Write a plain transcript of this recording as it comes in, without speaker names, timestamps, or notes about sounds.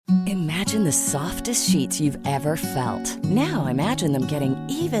Imagine the softest sheets you've ever felt. Now imagine them getting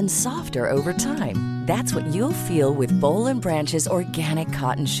even softer over time. That's what you'll feel with Boll and Branch's organic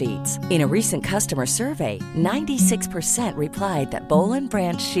cotton sheets. In a recent customer survey, 96% replied that Boll and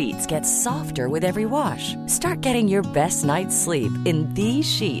Branch sheets get softer with every wash. Start getting your best night's sleep in these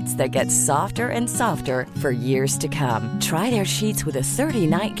sheets that get softer and softer for years to come. Try their sheets with a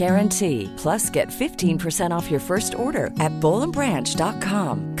 30-night guarantee. Plus, get 15% off your first order at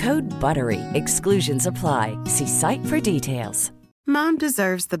bollandbranch.com. Code BUTTERY. Exclusions apply. See site for details. Mom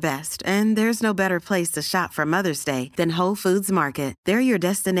deserves the best, and there's no better place to shop for Mother's Day than Whole Foods Market. They're your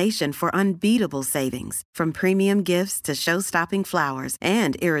destination for unbeatable savings, from premium gifts to show-stopping flowers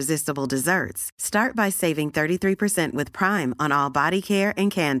and irresistible desserts. Start by saving 33% with Prime on all body care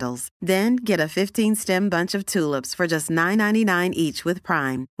and candles. Then get a 15-stem bunch of tulips for just $9.99 each with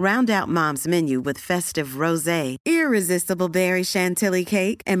Prime. Round out Mom's menu with festive rosé, irresistible berry chantilly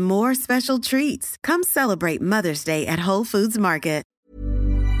cake, and more special treats. Come celebrate Mother's Day at Whole Foods Market.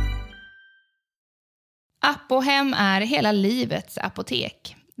 Apohem är hela livets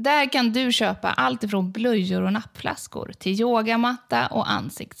apotek. Där kan du köpa allt ifrån blöjor och nappflaskor till yogamatta och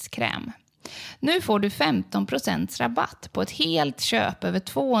ansiktskräm. Nu får du 15% rabatt på ett helt köp över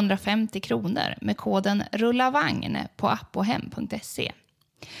 250 kronor med koden RULLAVAGN på apohem.se.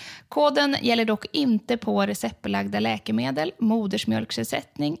 Koden gäller dock inte på receptbelagda läkemedel,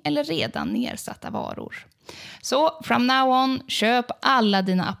 modersmjölksersättning eller redan nedsatta varor. Så from now on, köp alla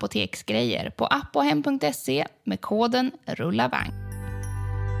dina apoteksgrejer på apohem.se med koden RULLAVAGN.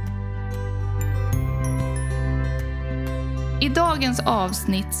 I dagens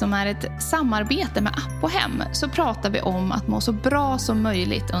avsnitt, som är ett samarbete med Apohem, så pratar vi om att må så bra som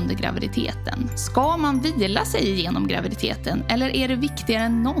möjligt under graviditeten. Ska man vila sig igenom graviditeten, eller är det viktigare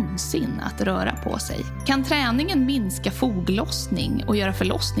än någonsin att röra på sig? Kan träningen minska foglossning och göra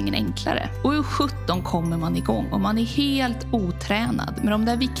förlossningen enklare? Och hur 17 kommer man igång om man är helt otränad med de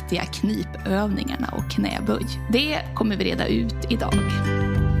där viktiga knipövningarna och knäböj? Det kommer vi reda ut idag.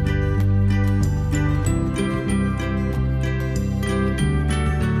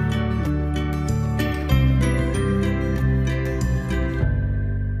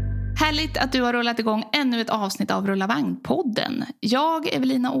 Härligt att du har rullat igång ännu ett avsnitt av Rullavagn-podden. Jag,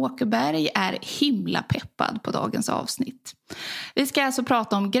 Evelina Åkerberg, är himla peppad på dagens avsnitt. Vi ska alltså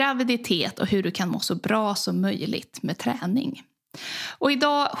prata om graviditet och hur du kan må så bra som möjligt med träning. Och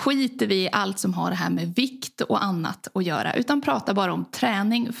idag skiter vi i allt som har det här med vikt och annat att göra, utan pratar bara om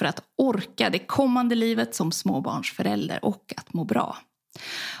träning för att orka det kommande livet som småbarnsförälder och att må bra.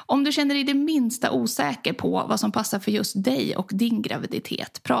 Om du känner dig det minsta osäker på vad som passar för just dig och din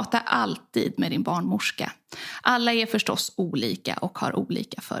graviditet, prata alltid med din barnmorska. Alla är förstås olika och har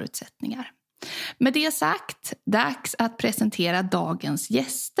olika förutsättningar. Med det sagt, dags att presentera dagens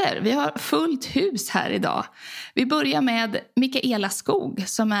gäster. Vi har fullt hus här idag. Vi börjar med Mikaela Skog,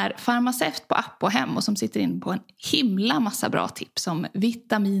 som är farmaceut på Apohem och som sitter in på en himla massa bra tips om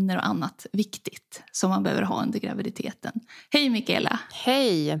vitaminer och annat viktigt som man behöver ha under graviditeten. Hej Mikaela!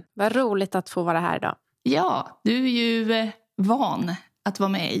 Hej, vad roligt att få vara här idag. Ja, du är ju van att vara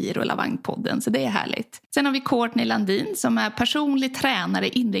med i Rullavagn-podden, så det är härligt. Sen har vi Courtney Landin som är personlig tränare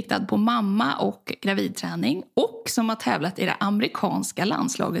inriktad på mamma- och gravidträning och som har tävlat i det amerikanska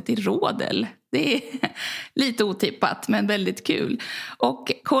landslaget i rodel. Det är lite otippat men väldigt kul.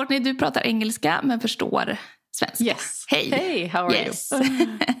 Och Courtney, du pratar engelska men förstår svenska. Yes. Hej. Hej, how are you?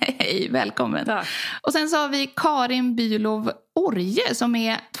 Hej, välkommen. Tack. Och sen så har vi Karin Bylov Orje som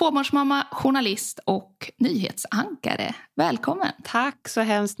är tvåbarnsmamma, journalist och nyhetsankare. Välkommen. Tack så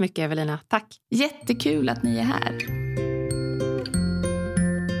hemskt mycket Evelina, tack. Jättekul att ni är här.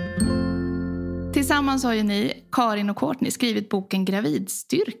 Tillsammans har ju ni, Karin och Courtney, skrivit boken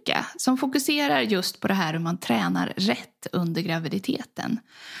Gravidstyrka som fokuserar just på det här hur man tränar rätt under graviditeten.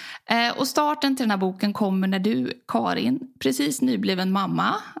 Och starten till den här boken kommer när du, Karin, precis nybliven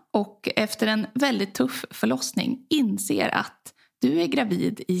mamma och efter en väldigt tuff förlossning inser att du är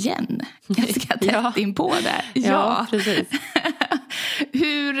gravid igen. Ganska tätt in på där. Ja, precis.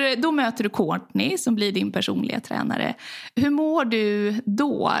 Då möter du Courtney som blir din personliga tränare. Hur mår du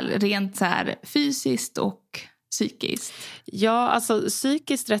då, rent så här fysiskt och psykiskt? Ja, alltså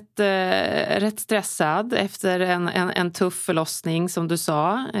psykiskt rätt stressad efter en tuff förlossning som du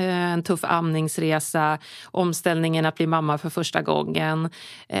sa. En tuff amningsresa, omställningen att bli mamma för första gången.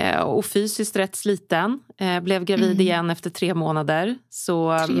 Och fysiskt rätt sliten. Blev gravid igen efter 3 månader.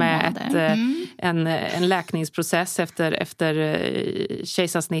 Så med en läkningsprocess efter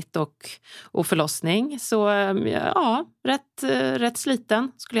kejsarsnitt och förlossning. Så ja, rätt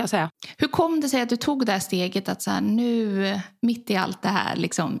sliten skulle jag säga. Hur kom det sig att du tog det här steget att att så här, nu mitt i allt det här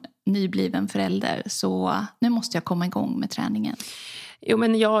liksom nybliven förälder, så nu måste jag komma igång med träningen? Jo,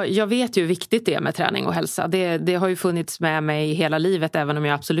 men jag vet ju hur viktigt det är med träning och hälsa. Det har ju funnits med mig hela livet, även om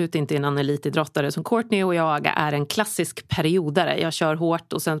jag absolut inte är en elitidrottare som Courtney, och jag är en klassisk periodare. Jag kör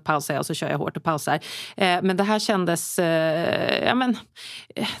hårt och sen pausar jag och så kör jag hårt och pausar. Men det här kändes, det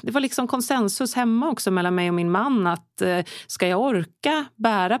var liksom konsensus hemma också mellan mig och min man att ska jag orka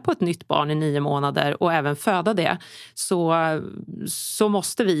bära på ett nytt barn i 9 månader och även föda det, så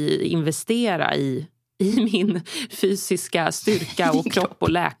måste vi investera i min fysiska styrka och kropp och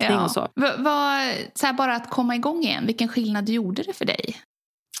läkning och så. Så här, bara att komma igång igen, vilken skillnad gjorde det för dig?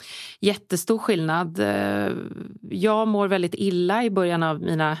 Jättestor skillnad. Jag mår väldigt illa i början av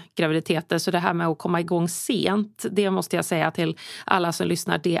mina graviditeter, så det här med att komma igång sent, det måste jag säga till alla som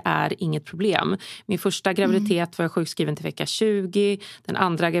lyssnar, det är inget problem. Min första graviditet var jag sjukskriven till vecka 20, den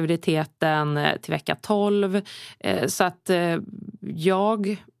andra graviditeten till vecka 12, så att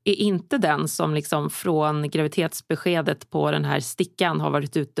jag är inte den som liksom från graviditetsbeskedet på den här stickan har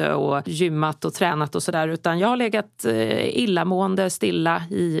varit ute och gymmat och tränat och sådär, utan jag har legat illamående stilla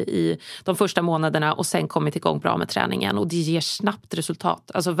i de första månaderna och sen kommit igång bra med träningen, och det ger snabbt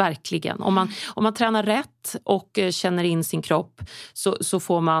resultat, alltså verkligen. Om man tränar rätt och känner in sin kropp, så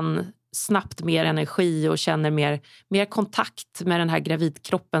får man snabbt mer energi och känner mer kontakt med den här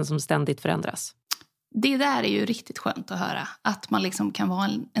gravidkroppen som ständigt förändras. Det där är ju riktigt skönt att höra. Att man liksom kan vara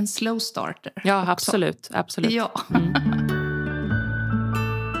en slow starter. Ja, absolut. Ja.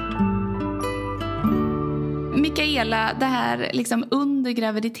 Mikaela, det här liksom under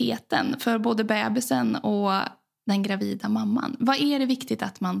graviditeten för både bebisen och den gravida mamman. Vad är det viktigt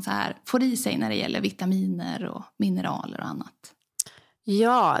att man så här får i sig när det gäller vitaminer och mineraler och annat?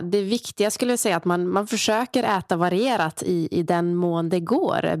 Ja, det viktiga skulle jag säga att man försöker äta varierat i den mån det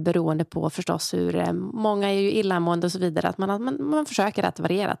går, beroende på förstås hur många är ju illamående och så vidare, att man försöker äta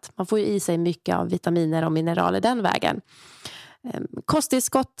varierat. Man får ju i sig mycket av vitaminer och mineraler den vägen.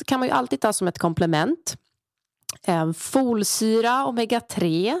 Kosttillskott kan man ju alltid ta som ett komplement. Folsyra,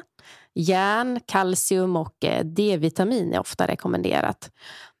 omega-3, järn, kalcium och D-vitamin är ofta rekommenderat.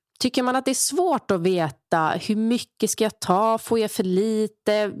 Tycker man att det är svårt att veta hur mycket ska jag ta, får jag för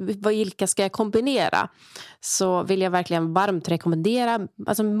lite, vilka ska jag kombinera, så vill jag verkligen varmt rekommendera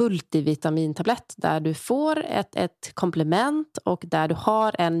alltså multivitamintablett, där du får ett komplement och där du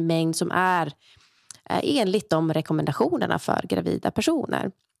har en mängd som är enligt de rekommendationerna för gravida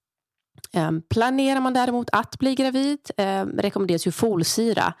personer. Planerar man däremot att bli gravid rekommenderas ju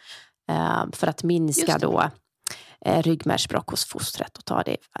folsyra för att minska då ryggmärgsbråck hos fostret, och ta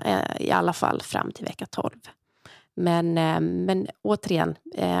det i alla fall fram till vecka 12. Men återigen,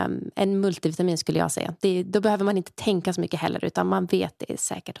 en multivitamin skulle jag säga. Då behöver man inte tänka så mycket heller, utan man vet det är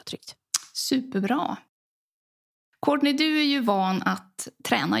säkert och tryggt. Superbra. Courtney, du är ju van att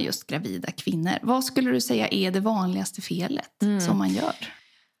träna just gravida kvinnor. Vad skulle du säga är det vanligaste felet som man gör?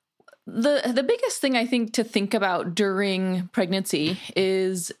 The biggest thing I think about during pregnancy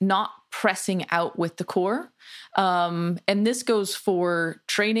is not pressing out with the core. And this goes for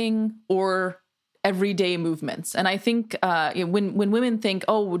training or everyday movements. And I think when women think,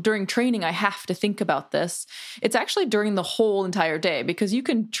 oh, during training, I have to think about this, it's actually during the whole entire day, because you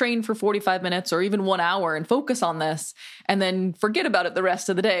can train for 45 minutes or even 1 hour and focus on this and then forget about it the rest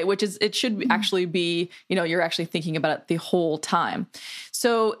of the day, which is, it should actually be, you're actually thinking about it the whole time.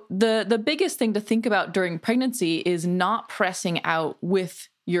 So the biggest thing to think about during pregnancy is not pressing out with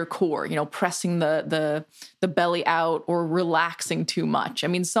your core, pressing the belly out or relaxing too much. I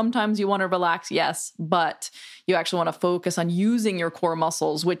mean, sometimes you want to relax, yes, but you actually want to focus on using your core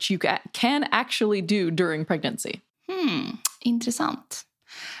muscles, which you can actually do during pregnancy. Intressant.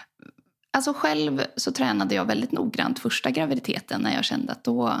 Alltså själv så tränade jag väldigt noggrant första graviditeten, när jag kände att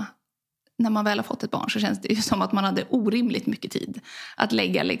då, när man väl har fått ett barn, så känns det ju som att man hade orimligt mycket tid att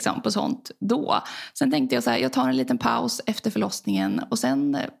lägga liksom på sånt då. Sen tänkte jag så här, jag tar en liten paus efter förlossningen, och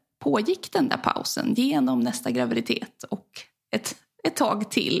sen pågick den där pausen genom nästa graviditet och ett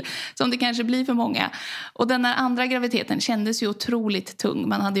tag till, som det kanske blir för många. Och den här andra graviditeten kändes ju otroligt tung.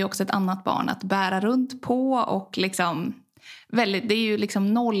 Man hade ju också ett annat barn att bära runt på, och liksom det är ju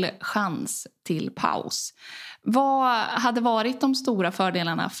liksom 0 chans till paus. Vad hade varit de stora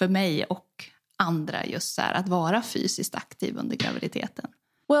fördelarna för mig och andra just så här, att vara fysiskt aktiv under graviditeten?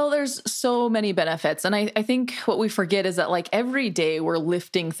 Well, there's so many benefits. And I think what we forget is that, like, every day we're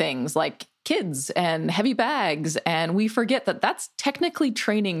lifting things like kids and heavy bags, and we forget that that's technically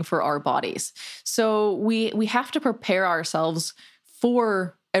training for our bodies. So we have to prepare ourselves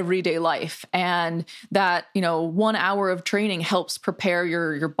for everyday life, and that 1 hour of training helps prepare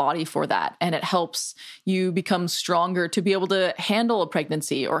your body for that, and it helps you become stronger to be able to handle a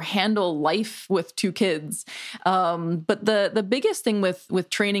pregnancy or handle life with 2 kids. But the biggest thing with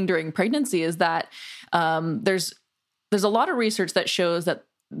training during pregnancy is that there's a lot of research that shows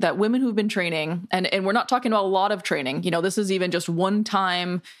that women who've been training, and we're not talking about a lot of training, this is even just one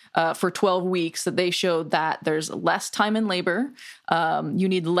time for 12 weeks, that they showed that there's less time in labor, you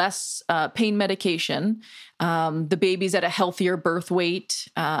need less pain medication, the baby's at a healthier birth weight,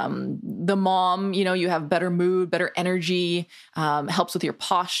 the mom, you have better mood, better energy, helps with your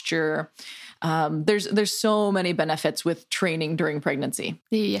posture. There's so many benefits with training during pregnancy.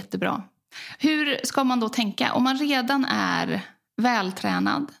 Det är ju jättebra. Hur ska man då tänka om man redan är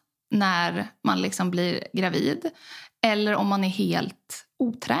vältränad när man liksom blir gravid, eller om man är helt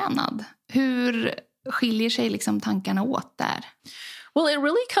otränad? Hur skiljer sig liksom tankarna åt där? Well, it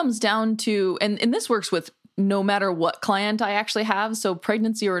really comes down to, and this works with no matter what client I actually have, so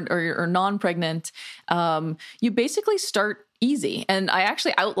pregnancy or non-pregnant, you basically start easy. And I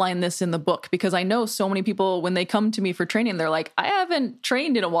actually outline this in the book because I know so many people, when they come to me for training, they're like, I haven't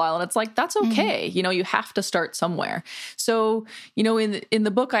trained in a while. And it's like, that's okay. You have to start somewhere. So, in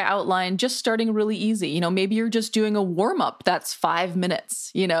the book, I outline just starting really easy. Maybe you're just doing a warm up that's 5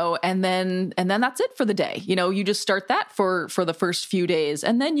 minutes, and then that's it for the day. You just start that for the first few days.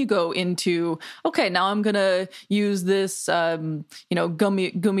 And then you go into, okay, now I'm going to use this,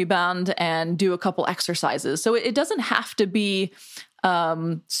 gummy band and do a couple exercises. So it doesn't have to be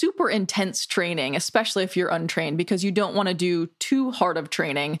super intense training, especially if you're untrained, because you don't want to do too hard of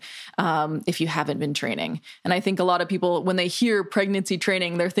training if you haven't been training. And I think a lot of people, when they hear pregnancy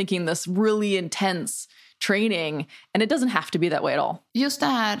training, they're thinking this really intense training, and it doesn't have to be that way at all. Just det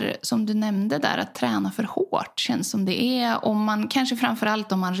här som du nämnde där, att träna för hårt, känns som det är, om man, kanske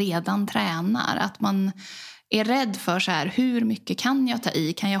framförallt om man redan tränar, att man är rädd för så här, hur mycket kan jag ta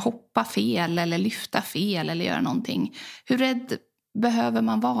i? Kan jag hoppa fel eller lyfta fel eller göra någonting? Hur rädd behöver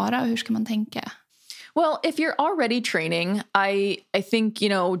man vara? Hur ska man tänka? Well, if you're already training, I think,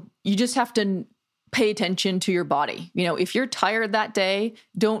 you just have to pay attention to your body. If you're tired that day,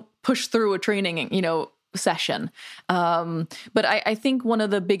 don't push through a training, session. But I think one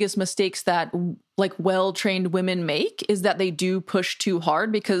of the biggest mistakes that like well-trained women make is that they do push too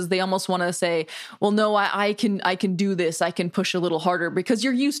hard because they almost want to say, well, no, I can do this. I can push a little harder because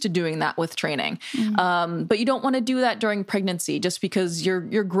you're used to doing that with training. But you don't want to do that during pregnancy just because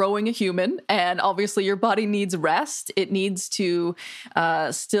you're growing a human, and obviously your body needs rest. It needs to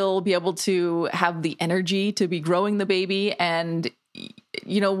still be able to have the energy to be growing the baby. And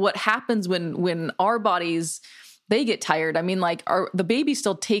what happens when our bodies, they get tired. I mean, like the baby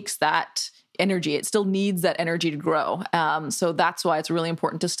still takes that energy. It still needs that energy to grow. So that's why it's really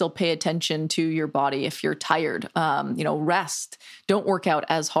important to still pay attention to your body. If you're tired, rest, don't work out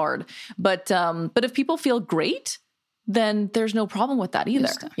as hard. But if people feel great, then there's no problem with that either,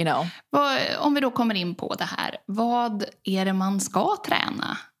 Om vi då kommer in på det här, vad är det man ska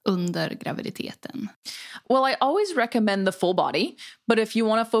träna under graviditeten? Well, I always recommend the full body, but if you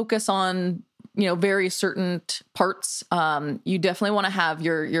want to focus on, very certain parts, you definitely want to have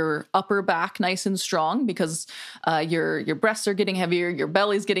your upper back nice and strong because your breasts are getting heavier, your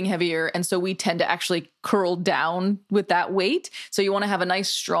belly's getting heavier, and so we tend to actually curl down with that weight. So you want to have a nice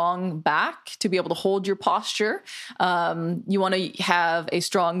strong back to be able to hold your posture. You want to have a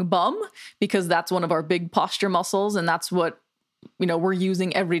strong bum because that's one of our big posture muscles, and that's what we're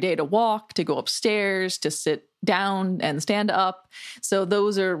using every day to walk, to go upstairs, to sit down and stand up. So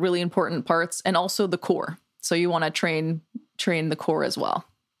those are really important parts. And also the core. So you want to train the core as well.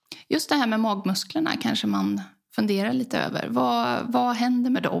 Just det här med magmusklerna kanske man funderar lite över. Vad händer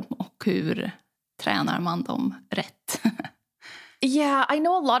med dem och hur tränar man dem rätt? Yeah, I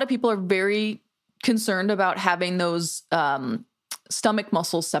know a lot of people are very concerned about having those stomach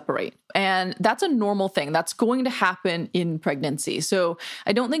muscles separate. And that's a normal thing. That's going to happen in pregnancy. So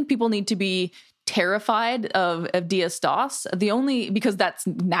I don't think people need to be terrified of diastase, because that's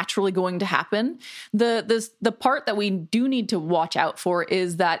naturally going to happen. The part that we do need to watch out for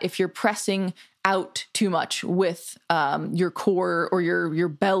is that if you're pressing out too much with your core or your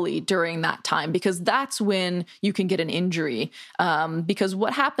belly during that time, because that's when you can get an injury. Because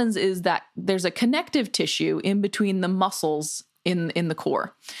what happens is that there's a connective tissue in between the muscles in the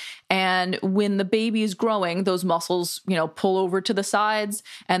core. And when the baby is growing, those muscles, pull over to the sides,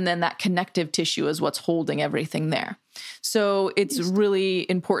 and then that connective tissue is what's holding everything there. So it's really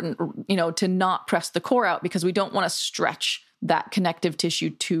important, to not press the core out because we don't want to stretch that connective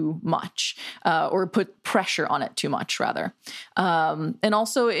tissue too much, or put pressure on it too much, rather. And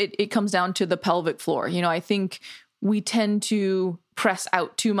also it comes down to the pelvic floor. I think we tend to press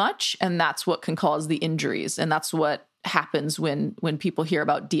out too much, and that's what can cause the injuries. And that's what happens when people hear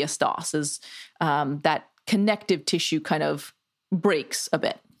about diastase, is that connective tissue kind of breaks a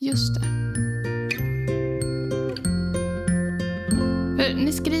bit. Just det. För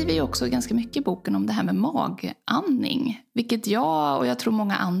ni skriver ju också ganska mycket i boken om det här med magandning, vilket jag och jag tror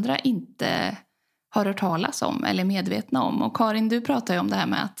många andra inte har hört talas om eller är medvetna om. Och Karin, du pratar ju om det här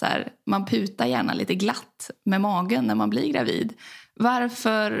med att så här, man putar gärna lite glatt med magen när man blir gravid.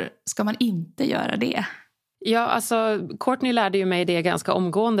 Varför ska man inte göra det? Ja, alltså Courtney lärde ju mig det ganska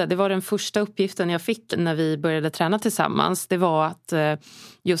omgående. Det var den första uppgiften jag fick när vi började träna tillsammans. Det var att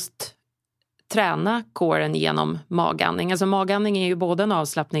just träna coren genom magandning. Alltså magandning är ju både en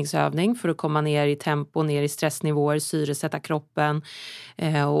avslappningsövning för att komma ner i tempo, ner i stressnivåer, syresätta kroppen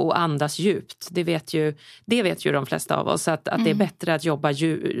och andas djupt. Det vet ju de flesta av oss, att det är bättre att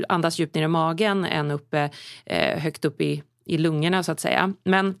andas djupt ner i magen än högt upp i lungorna så att säga.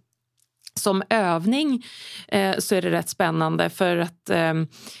 Men som övning så är det rätt spännande, för att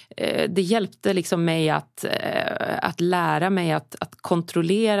det hjälpte liksom mig att lära mig att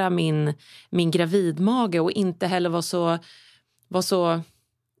kontrollera min gravidmage och inte heller var så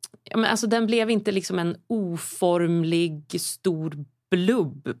alltså den blev inte liksom en oformlig stor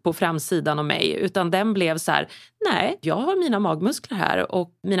blubb på framsidan av mig, utan den blev så här: nej, jag har mina magmuskler här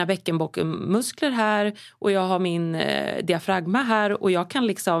och mina bäckenbockenmuskler här och jag har min diafragma här och jag kan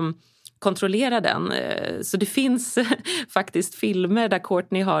liksom kontrollera den. Så det finns faktiskt filmer där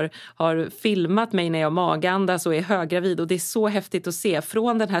Courtney har filmat mig när jag magandas och är höggravid, och det är så häftigt att se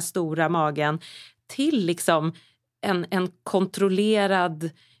från den här stora magen till liksom en kontrollerad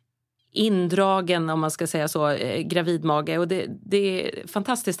indragen, om man ska säga så, gravidmage, och det är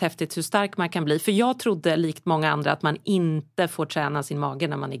fantastiskt häftigt hur stark man kan bli, för jag trodde likt många andra att man inte får träna sin mage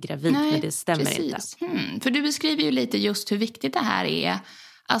när man är gravid. Nej, men det stämmer precis. Inte. För du beskriver ju lite just hur viktigt det här är.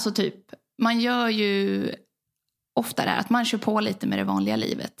 Alltså typ, man gör ju ofta det här att man kör på lite med det vanliga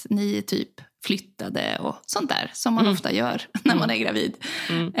livet. Ni är typ flyttade och sånt där som man ofta gör när man är gravid.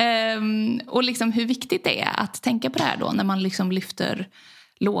 Och liksom hur viktigt det är att tänka på det här då när man liksom lyfter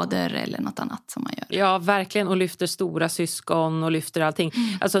lådor eller något annat som man gör. Ja, verkligen. Och lyfter stora syskon och lyfter allting.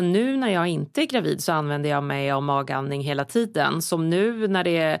 Alltså nu när jag inte är gravid så använder jag mig av magandning hela tiden. Som nu när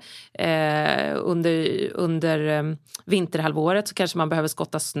det är under vinterhalvåret så kanske man behöver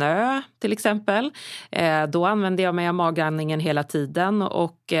skotta snö till exempel. Då använder jag mig av magandningen hela tiden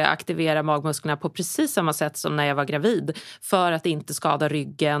och aktiverar magmusklerna på precis samma sätt som när jag var gravid. För att inte skada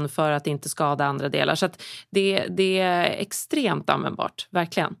ryggen, för att inte skada andra delar. Så att det är extremt användbart,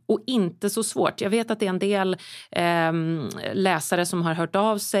 verkligen. Och inte så svårt. Jag vet att det är en del läsare som har hört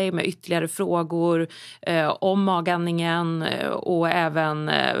av sig med ytterligare frågor om magandningen, och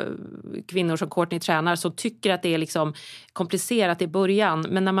även kvinnor som Courtney tränar så tycker att det är liksom komplicerat i början.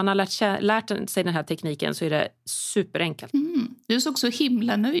 Men när man har lärt sig den här tekniken så är det superenkelt. Du såg så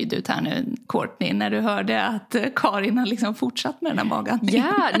himla nöjd ut här nu, Courtney, när du hörde att Karin har liksom fortsatt med den här magandningen.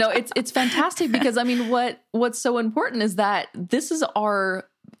 Yeah, no, it's fantastic because I mean what's so important is that this is our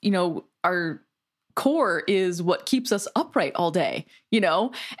core is what keeps us upright all day,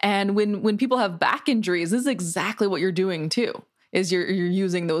 and when people have back injuries, this is exactly what you're doing too, is you're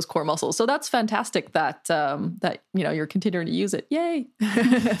using those core muscles. So that's fantastic that you're continuing to use it. Yay.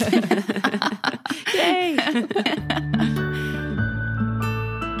 Yay.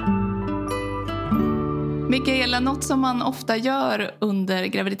 Mikaela, något som man ofta gör under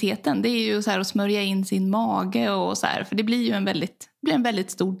graviditeten, det är ju så här att smörja in sin mage och så här, för det blir ju en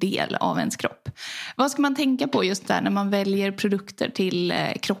väldigt stor del av ens kropp. Vad ska man tänka på just där när man väljer produkter till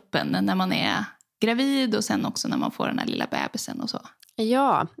kroppen när man är gravid och sen också när man får den här lilla bebisen och så?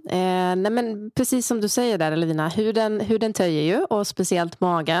 Ja, men precis som du säger där, Elvina, huden töjer ju, och speciellt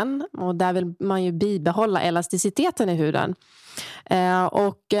magen, och där vill man ju bibehålla elasticiteten i huden.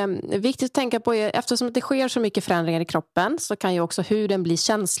 Viktigt att tänka på är, eftersom det sker så mycket förändringar i kroppen så kan ju också huden bli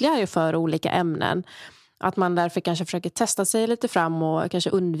känsligare för olika ämnen. Att man därför kanske försöker testa sig lite fram och kanske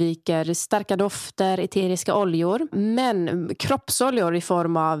undviker starka dofter, eteriska oljor. Men kroppsoljor i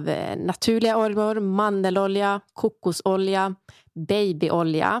form av naturliga oljor, mandelolja, kokosolja,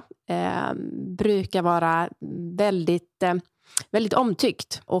 babyolja brukar vara väldigt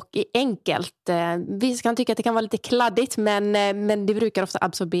omtyckt och enkelt. Vi kan tycka att det kan vara lite kladdigt, men det brukar ofta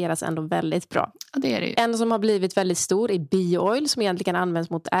absorberas ändå väldigt bra. Ja, det är det ju. En som har blivit väldigt stor är bio-oil, som egentligen används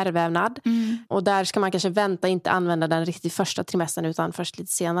mot ärrvävnad. Och där ska man kanske inte använda den riktigt första trimestern utan först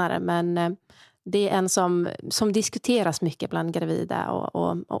lite senare. Men Det är en som diskuteras mycket bland gravida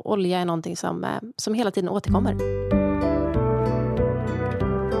och olja är någonting som hela tiden återkommer.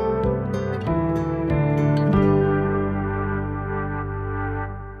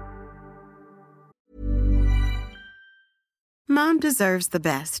 Mom deserves the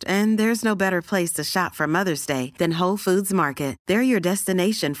best, and there's no better place to shop for Mother's Day than Whole Foods Market. They're your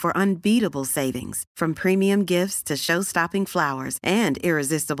destination for unbeatable savings, from premium gifts to show-stopping flowers and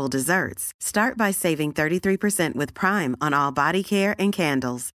irresistible desserts. Start by saving 33% with Prime on all body care and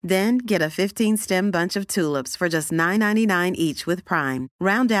candles. Then get a 15-stem bunch of tulips for just $9.99 each with Prime.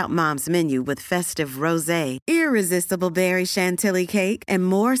 Round out Mom's menu with festive rosé, irresistible berry chantilly cake, and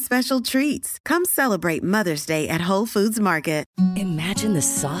more special treats. Come celebrate Mother's Day at Whole Foods Market. Imagine the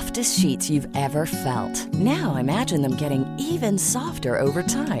softest sheets you've ever felt. Now imagine them getting even softer over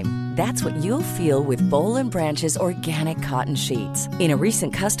time. That's what you'll feel with Boll & Branch's organic cotton sheets. In a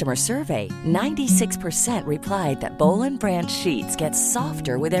recent customer survey, 96% replied that Boll & Branch sheets get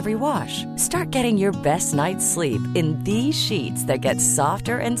softer with every wash. Start getting your best night's sleep in these sheets that get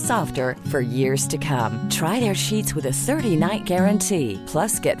softer and softer for years to come. Try their sheets with a 30-night guarantee.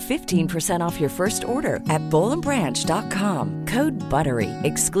 Plus, get 15% off your first order at bollandbranch.com. Code BUTTERY.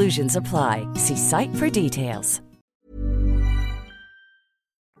 Exclusions apply. See site for details.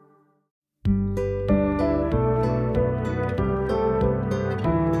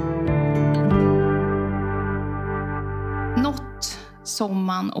 Något som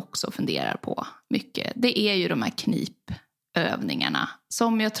man också funderar på mycket, det är ju de här knipövningarna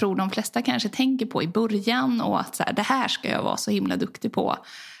som jag tror de flesta kanske tänker på i början, och att så här, det här ska jag vara så himla duktig på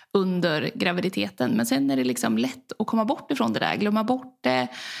under graviditeten. Men sen är det liksom lätt att komma bort ifrån det där, glömma bort det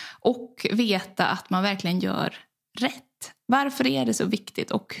och veta att man verkligen gör rätt. Varför är det så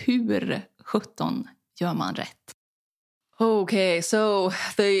viktigt och hur 17 gör man rätt? Okay, so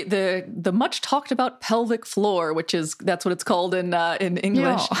the much talked about pelvic floor, that's what it's called in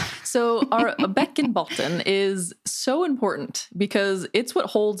English. Yeah. So our bäckenbotten is so important because it's what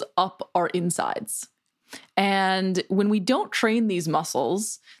holds up our insides. And when we don't train these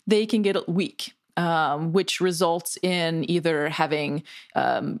muscles, they can get weak, which results in either having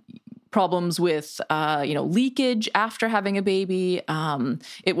problems with, leakage after having a baby.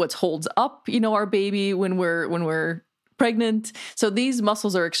 It what holds up, our baby when we're pregnant. So these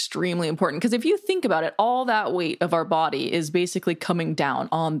muscles are extremely important because if you think about it, all that weight of our body is basically coming down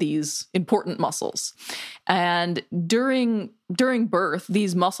on these important muscles. And during birth,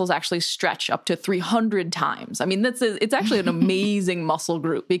 these muscles actually stretch up to 300 times. I mean, it's actually an amazing muscle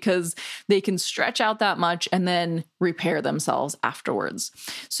group because they can stretch out that much and then repair themselves afterwards.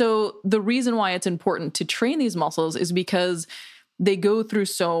 So the reason why it's important to train these muscles is because they go through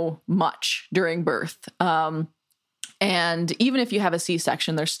so much during birth. And even if you have a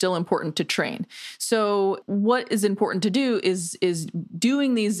C-section, they're still important to train. So what is important to do is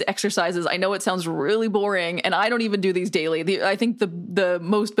doing these exercises. I know it sounds really boring, and I don't even do these daily. I think the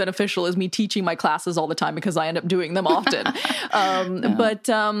most beneficial is me teaching my classes all the time because I end up doing them often. But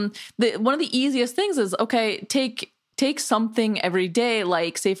one of the easiest things is, okay, take something every day,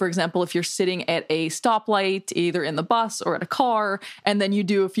 like say, for example, if you're sitting at a stoplight, either in the bus or at a car, and then you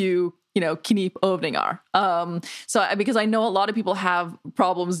do a few knipövningar. So because I know a lot of people have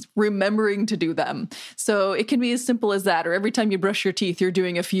problems remembering to do them. So it can be as simple as that, or every time you brush your teeth, you're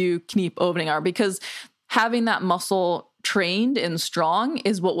doing a few knipövningar, because having that muscle trained and strong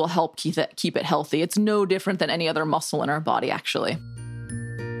is what will help keep it healthy. It's no different than any other muscle in our body, actually.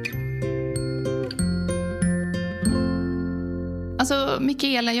 Alltså,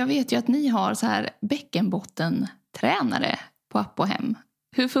 Mikaela, jag vet ju att ni har så här bäckenbottentränare på Apohem.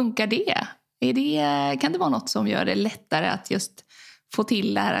 Hur funkar det? Kan det vara något som gör det lättare att just få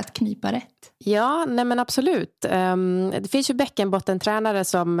till det här att knipa rätt? Ja, nej men absolut. Det finns ju bäckenbottentränare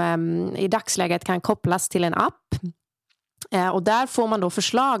som i dagsläget kan kopplas till en app. Och där får man då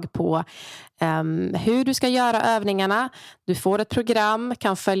förslag på hur du ska göra övningarna. Du får ett program,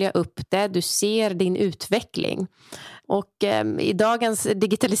 kan följa upp det. Du ser din utveckling. Och i dagens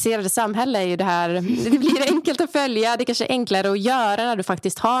digitaliserade samhälle är ju det blir enkelt att följa. Det kanske är enklare att göra när du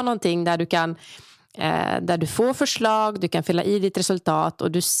faktiskt har någonting där du får förslag, du kan fylla i ditt resultat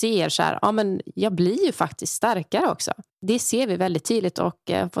och du ser så här, men jag blir ju faktiskt starkare också. Det ser vi väldigt tydligt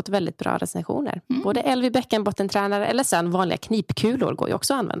och fått väldigt bra recensioner. Både LV bäckenbottentränare eller sen vanliga knipkulor går ju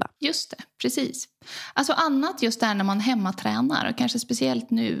också att använda. Just det, precis. Alltså annat just där när man hemmatränar och kanske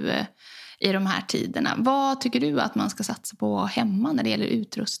speciellt nu i de här tiderna. Vad tycker du att man ska satsa på hemma när det gäller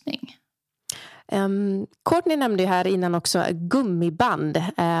utrustning? Courtney nämnde ju här innan också gummiband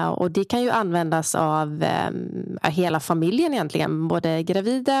och det kan ju användas av hela familjen egentligen, både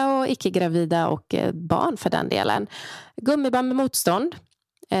gravida och icke-gravida och barn för den delen. Gummiband med motstånd,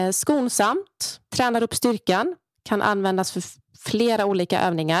 skonsamt, tränar upp styrkan, kan användas för flera olika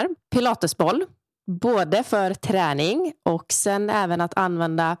övningar. Pilatesboll, både för träning och sen även att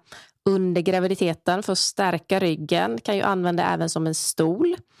använda under graviditeten för att stärka ryggen. Kan ju använda även som en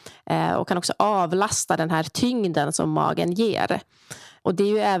stol och kan också avlasta den här tyngden som magen ger. Och det är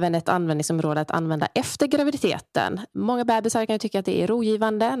ju även ett användningsområde att använda efter graviditeten. Många bebisar kan ju tycka att det är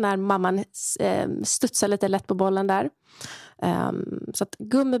rogivande när mamman studsar lite lätt på bollen där. Så att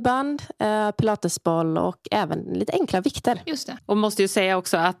gummiband, pilatesboll och även lite enkla vikter. Just det. Och måste ju säga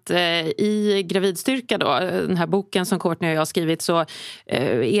också att i Gravidstyrka då, den här boken som Courtney och jag har skrivit, så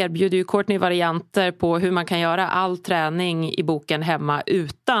erbjuder ju Courtney varianter på hur man kan göra all träning i boken hemma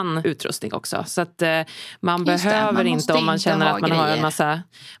utan utrustning också. Så att man behöver man inte, om man känner att man har en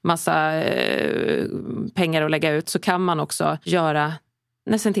massa pengar att lägga ut, så kan man också göra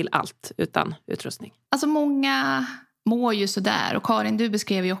nästan till allt utan utrustning. Alltså många mår ju sådär, och Karin, du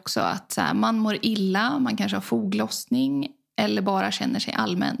beskrev ju också att så här, man mår illa, man kanske har foglossning eller bara känner sig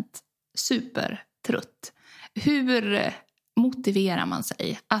allmänt supertrött. Hur motiverar man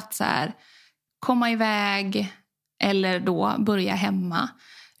sig att så här, komma iväg eller då börja hemma?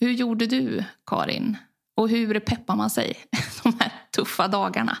 Hur gjorde du, Karin? Och hur peppar man sig de här tuffa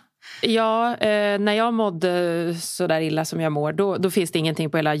dagarna? Ja, när jag mådde så där illa som jag mår, då finns det ingenting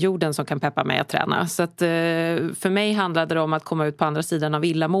på hela jorden som kan peppa mig att träna. Så att, för mig handlade det om att komma ut på andra sidan av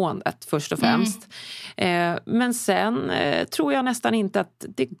illamåendet först och främst. Men sen tror jag nästan inte att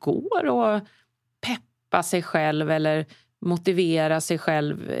det går att peppa sig själv eller motivera sig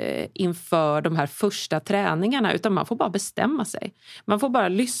själv inför de här första träningarna, utan man får bara bestämma sig. Man får bara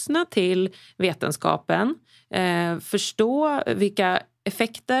lyssna till vetenskapen, förstå vilka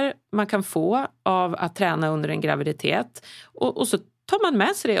effekter man kan få av att träna under en graviditet, och så tar man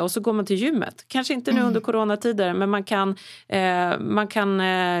med sig det och så går man till gymmet. Kanske inte nu under coronatider, men man kan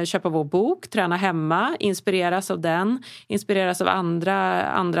köpa vår bok, träna hemma, inspireras av den, inspireras av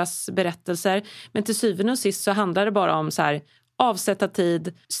andras berättelser. Men till syvende och sist så handlar det bara om så här: avsätta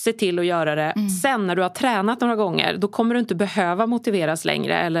tid, se till att göra det. Sen när du har tränat några gånger, då kommer du inte behöva motiveras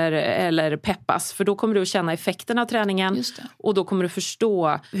längre eller peppas. För då kommer du att känna effekten av träningen. Och då kommer du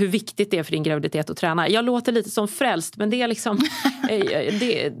förstå hur viktigt det är för din graviditet att träna. Jag låter lite som frälst, men det är liksom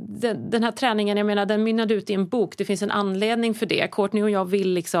den här träningen, jag menar, den mynnade ut i en bok. Det finns en anledning för det. Courtney och jag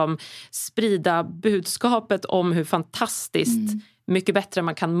vill liksom sprida budskapet om hur fantastiskt mycket bättre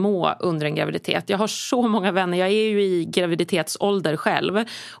man kan må under en graviditet. Jag har så många vänner, jag är ju i graviditetsålder själv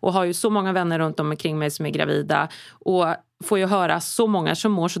och har ju så många vänner runt omkring mig som är gravida, och får ju höra så många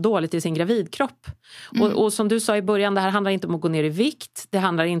som mår så dåligt i sin gravidkropp. Och som du sa i början, det här handlar inte om att gå ner i vikt, det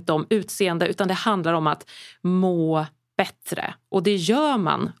handlar inte om utseende, utan det handlar om att må bättre. Och det gör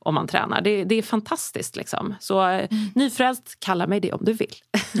man om man tränar. Det är fantastiskt liksom. Så nyfrälst, kalla mig det om du vill.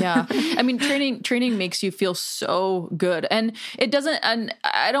 Yeah. I mean, training makes you feel so good. And it doesn't, and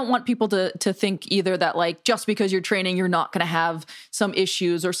I don't want people to think either that like, just because you're training, you're not going to have some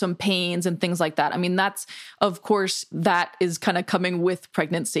issues or some pains and things like that. I mean, that's, of course, that is kind of coming with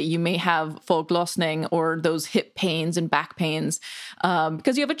pregnancy. You may have foglossning or those hip pains and back pains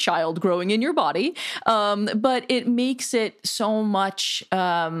because you have a child growing in your body. But it makes it so much,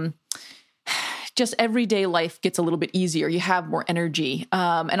 just everyday life gets a little bit easier. You have more energy.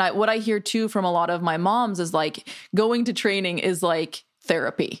 And what I hear too from a lot of my moms is like going to training is like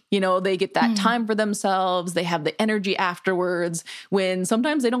therapy. You know, they get that time for themselves. They have the energy afterwards when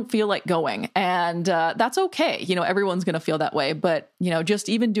sometimes they don't feel like going. And that's okay. You know, everyone's going to feel that way. But, you know, just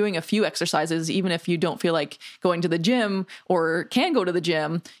even doing a few exercises, even if you don't feel like going to the gym or can go to the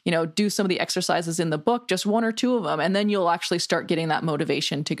gym, you know, do some of the exercises in the book, just one or two of them. And then you'll actually start getting that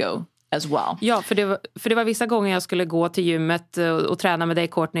motivation to go as well. Ja, för det var vissa gånger jag skulle gå till gymmet och träna med dig,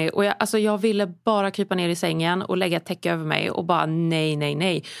 Courtney, och jag ville bara krypa ner i sängen och lägga ett täcke över mig och bara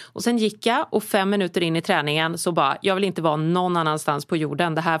nej. Och sen gick jag, och 5 minuter in i träningen så bara, jag vill inte vara någon annanstans på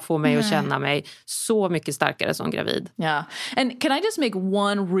jorden. Det här får mig att känna mig så mycket starkare som gravid. Yeah. And can I just make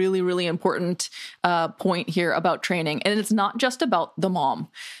one really, really important point here about training? And it's not just about the mom.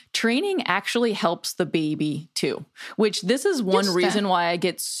 Training actually helps the baby too, which this is one reason why I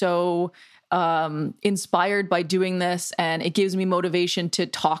get so inspired by doing this, and it gives me motivation to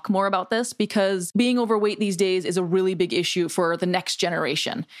talk more about this, because being overweight these days is a really big issue for the next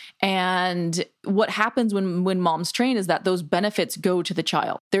generation. And what happens when moms train is that those benefits go to the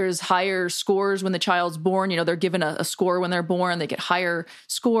child. There's higher scores when the child's born. They're given a score when they're born. They get higher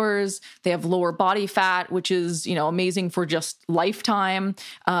scores. They have lower body fat, which is, amazing for just lifetime.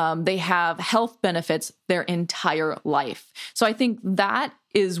 They have health benefits their entire life. So I think that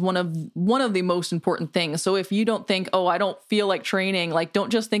is one of the most important things. So if you don't think, oh, I don't feel like training,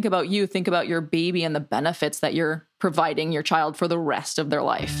 don't just think about you, think about your baby and the benefits that you're providing your child for the rest of their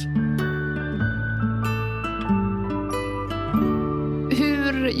life.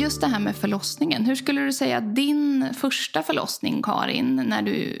 Just det här med förlossningen. Hur skulle du säga att din första förlossning, Karin, när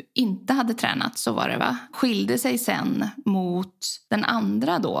du inte hade tränat, så var det va? Skilde sig sen mot den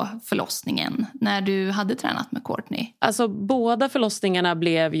andra då förlossningen när du hade tränat med Courtney? Alltså båda förlossningarna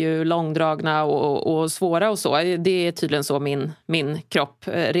blev ju långdragna och svåra och så. Det är tydligen så min kropp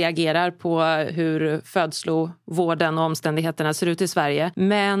reagerar på hur födslovården och omständigheterna ser ut i Sverige.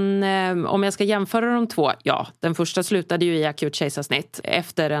 Men om jag ska jämföra de två, ja, den första slutade ju i akut kejsarsnitt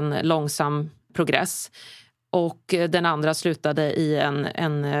efter en långsam progress. Och den andra slutade i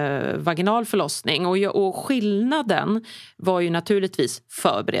en vaginal förlossning. Och skillnaden var ju naturligtvis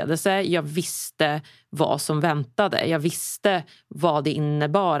förberedelse. Jag visste vad som väntade. Jag visste vad det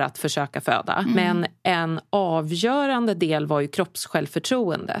innebar att försöka föda. Men en avgörande del var ju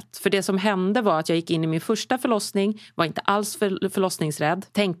kroppssjälvförtroendet. För det som hände var att jag gick in i min första förlossning, var inte alls förlossningsrädd.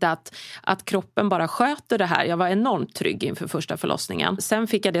 Tänkte att kroppen bara sköter det här. Jag var enormt trygg inför första förlossningen. Sen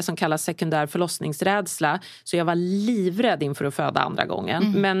fick jag det som kallas sekundär förlossningsrädsla. Så jag var livrädd inför att föda andra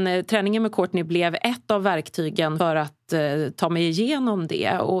gången. Men träningen med Courtney blev ett av verktygen för att ta mig igenom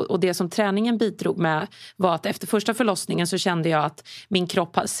det. Och det som träningen bidrog med var att efter första förlossningen så kände jag att min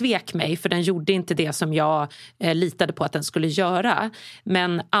kropp svek mig, för den gjorde inte det som jag litade på att den skulle göra.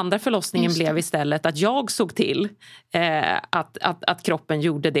 Men andra förlossningen blev istället att jag såg till att kroppen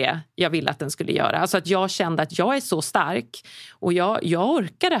gjorde det jag ville att den skulle göra. Alltså att jag kände att jag är så stark och jag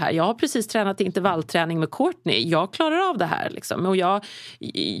orkar det här. Jag har precis tränat intervallträning med Courtney. Jag klarar av det här liksom. Och jag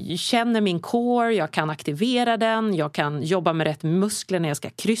känner min core, jag kan aktivera den, jag kan jobba med rätt muskler när jag ska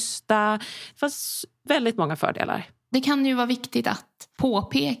krysta. Det fanns väldigt många fördelar. Det kan ju vara viktigt att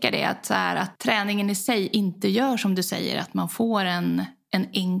påpeka det, att träningen i sig inte gör som du säger, att man får en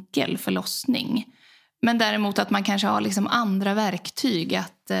enkel förlossning. Men däremot att man kanske har liksom andra verktyg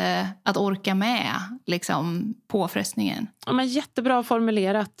att orka med liksom påfrestningen. Ja, men jättebra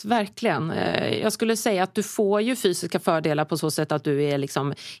formulerat, verkligen. Jag skulle säga att du får ju fysiska fördelar på så sätt att du är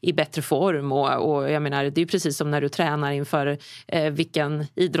liksom i bättre form. Och jag menar, det är ju precis som när du tränar inför vilken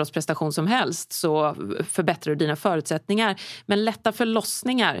idrottsprestation som helst, så förbättrar du dina förutsättningar. Men lätta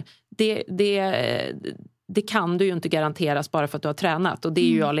förlossningar, det kan du ju inte garanteras bara för att du har tränat. Och det är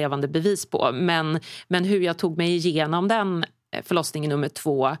ju jag levande bevis på. Men hur jag tog mig igenom den förlossningen nummer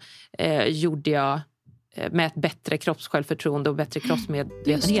 2 gjorde jag med ett bättre kroppssjälvförtroende och bättre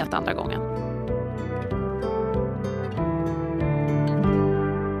kroppsmedvetenhet andra gången.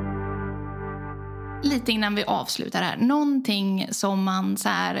 Lite innan vi avslutar här. Någonting som man så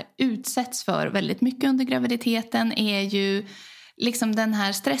här utsätts för väldigt mycket under graviditeten är ju liksom den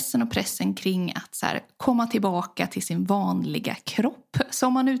här stressen och pressen kring att så här komma tillbaka till sin vanliga kropp,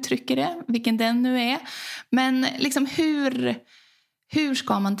 som man uttrycker det, vilken den nu är. Men liksom hur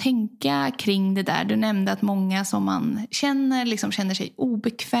ska man tänka kring det där? Du nämnde att många som man känner liksom känner sig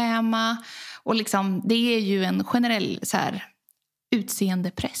obekväma, och liksom det är ju en generell så här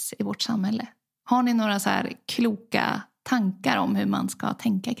utseendepress i vårt samhälle. Har ni några så här kloka tankar om hur man ska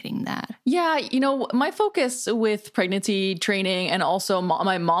tänka kring det här? Yeah, my focus with pregnancy training and also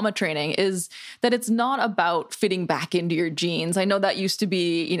my mama training is that it's not about fitting back into your jeans. I know that used to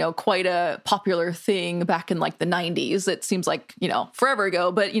be, quite a popular thing back in like the 90s. It seems like, forever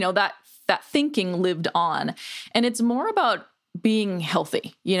ago, but that thinking lived on. And it's more about being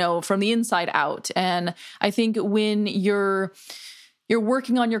healthy, from the inside out. And I think when you're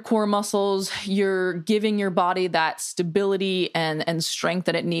working on your core muscles, you're giving your body that stability and strength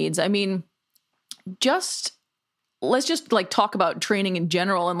that it needs. I mean, let's just like talk about training in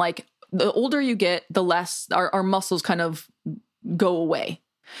general. And like the older you get, the less our muscles kind of go away.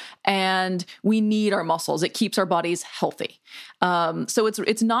 And we need our muscles. It keeps our bodies healthy. So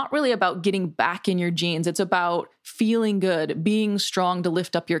it's not really about getting back in your jeans. It's about feeling good, being strong to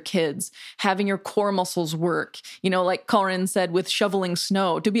lift up your kids, having your core muscles work. Like Karin said with shoveling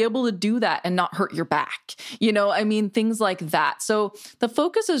snow, to be able to do that and not hurt your back. Things like that. So the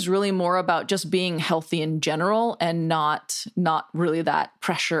focus is really more about just being healthy in general and not really that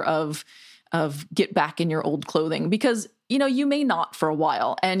pressure of of get back in your old clothing, because you may not for a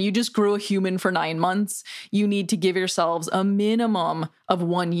while, and you just grew a human for 9 months. You need to give yourselves a minimum of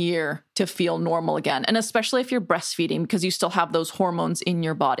 1 year to feel normal again. And especially if you're breastfeeding, because you still have those hormones in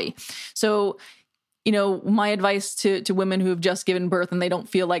your body. So, my advice to women who have just given birth and they don't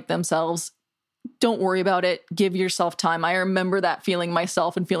feel like themselves, don't worry about it. Give yourself time. I remember that feeling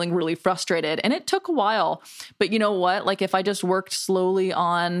myself and feeling really frustrated. And it took a while. But you know what? Like if I just worked slowly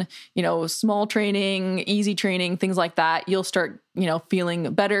on, small training, easy training, things like that, you'll start,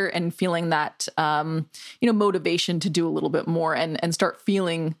 feeling better and feeling that, motivation to do a little bit more and start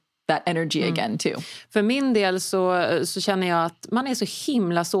feeling that energy again too. För min del så känner jag att man är så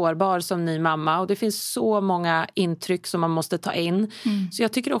himla sårbar som ny mamma, och det finns så många intryck som man måste ta in. Så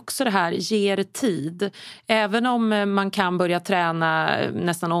jag tycker också det här ger tid. Även om man kan börja träna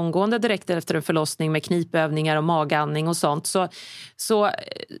nästan omgående direkt efter en förlossning med knipövningar och magandning och sånt, så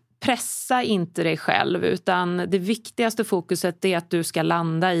pressa inte dig själv, utan det viktigaste fokuset är att du ska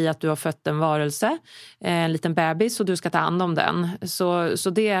landa i att du har fött en varelse, en liten bebis, och du ska ta hand om den. Så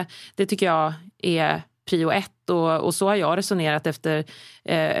det tycker jag är prio 1, och så har jag resonerat efter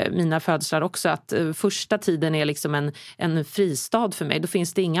mina födslar också, att första tiden är liksom en fristad för mig. Då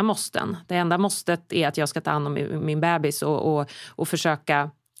finns det inga måsten. Det enda måstet är att jag ska ta hand om min bebis och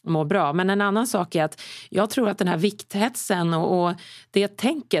försöka må bra. Men en annan sak är att jag tror att den här vikthetsen och det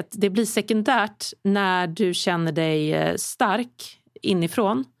tänket, det blir sekundärt när du känner dig stark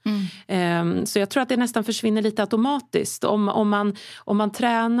inifrån. Så jag tror att det nästan försvinner lite automatiskt. Om man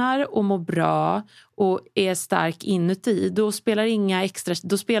tränar och mår bra och är stark inuti, då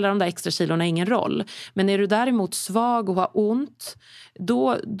spelar de där extra kilorna ingen roll. Men är du däremot svag och har ont,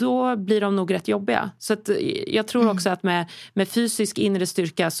 då blir de nog rätt jobbiga. Så att jag tror också att med fysisk inre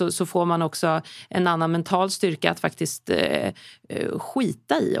styrka så får man också en annan mental styrka att faktiskt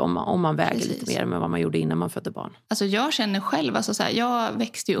skita i om man väger lite mer än vad man gjorde innan man födde barn. Alltså jag känner själv, jag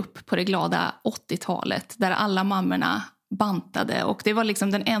växte ju upp på det glada 80-talet där alla mammorna bantade, och det var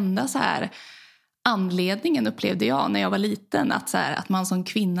liksom den enda anledningen, upplevde jag när jag var liten, att man som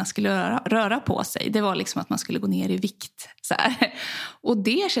kvinna skulle röra på sig. Det var liksom att man skulle gå ner i vikt. Och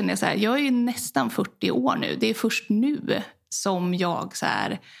det känner jag jag är ju nästan 40 år nu. Det är först nu som jag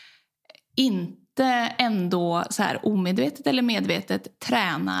inte ändå omedvetet eller medvetet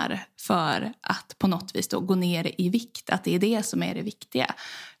tränar för att på något vis då gå ner i vikt. Att det är det som är det viktiga.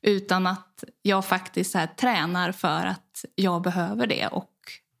 Utan att jag faktiskt tränar för att jag behöver det och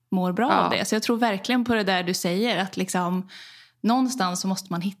mår bra av det. Så jag tror verkligen på det där du säger, att liksom någonstans så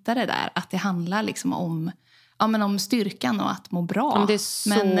måste man hitta det där, att det handlar liksom om styrkan och att må bra. Det är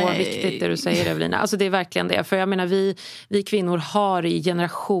så viktigt det du säger, Evelina. Alltså det är verkligen det. För jag menar, vi kvinnor har i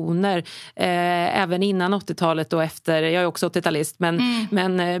generationer, även innan 80-talet och efter, jag är också 80-talist,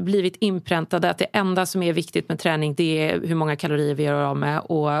 men blivit inpräntade att det enda som är viktigt med träning, det är hur många kalorier vi gör av med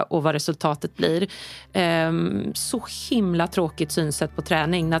och vad resultatet blir. Så himla tråkigt synsätt på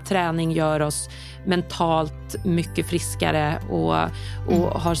träning, när träning gör oss mentalt mycket friskare och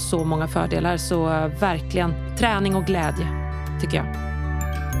har så många fördelar. Så verkligen träning och glädje, tycker jag.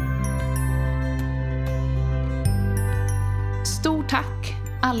 Stort tack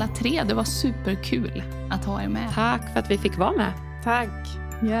alla tre. Det var superkul att ha er med. Tack för att vi fick vara med. Tack.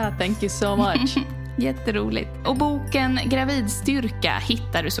 Yeah, thank you so much. Jätteroligt. Och boken Gravidstyrka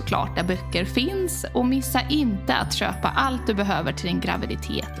hittar du såklart där böcker finns. Och missa inte att köpa allt du behöver till din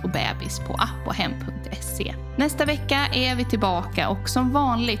graviditet och bebis på appohem.se. Nästa vecka är vi tillbaka, och som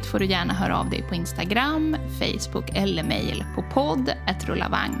vanligt får du gärna höra av dig på Instagram, Facebook eller mejl på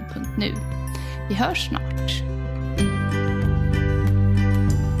podd@rullavagn.nu. Vi hörs snart.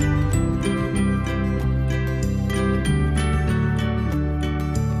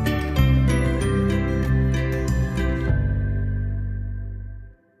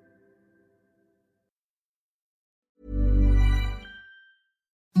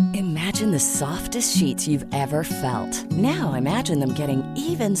 Imagine the softest sheets you've ever felt. Now imagine them getting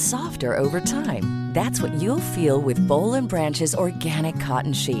even softer over time. That's what you'll feel with Boll & Branch's organic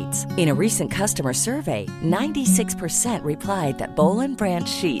cotton sheets. In a recent customer survey, 96% replied that Boll & Branch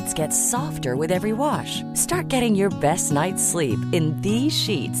sheets get softer with every wash. Start getting your best night's sleep in these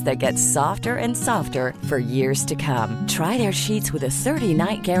sheets that get softer and softer for years to come. Try their sheets with a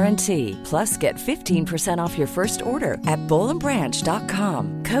 30-night guarantee. Plus, get 15% off your first order at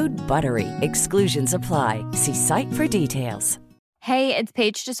bollandbranch.com. Code BUTTERY. Exclusions apply. See site for details. Hey, it's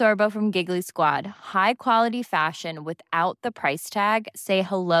Paige DeSorbo from Giggly Squad. High quality fashion without the price tag. Say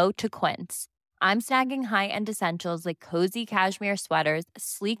hello to Quince. I'm snagging high-end essentials like cozy cashmere sweaters,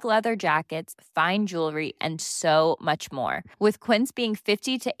 sleek leather jackets, fine jewelry, and so much more. With Quince being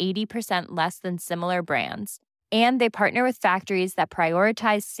 50 to 80% less than similar brands. And they partner with factories that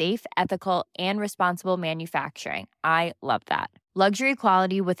prioritize safe, ethical, and responsible manufacturing. I love that. Luxury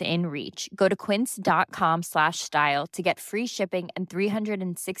quality within reach. Go to quince.com/style to get free shipping and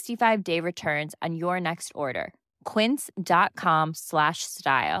 365-day returns on your next order.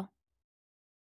 Quince.com/style.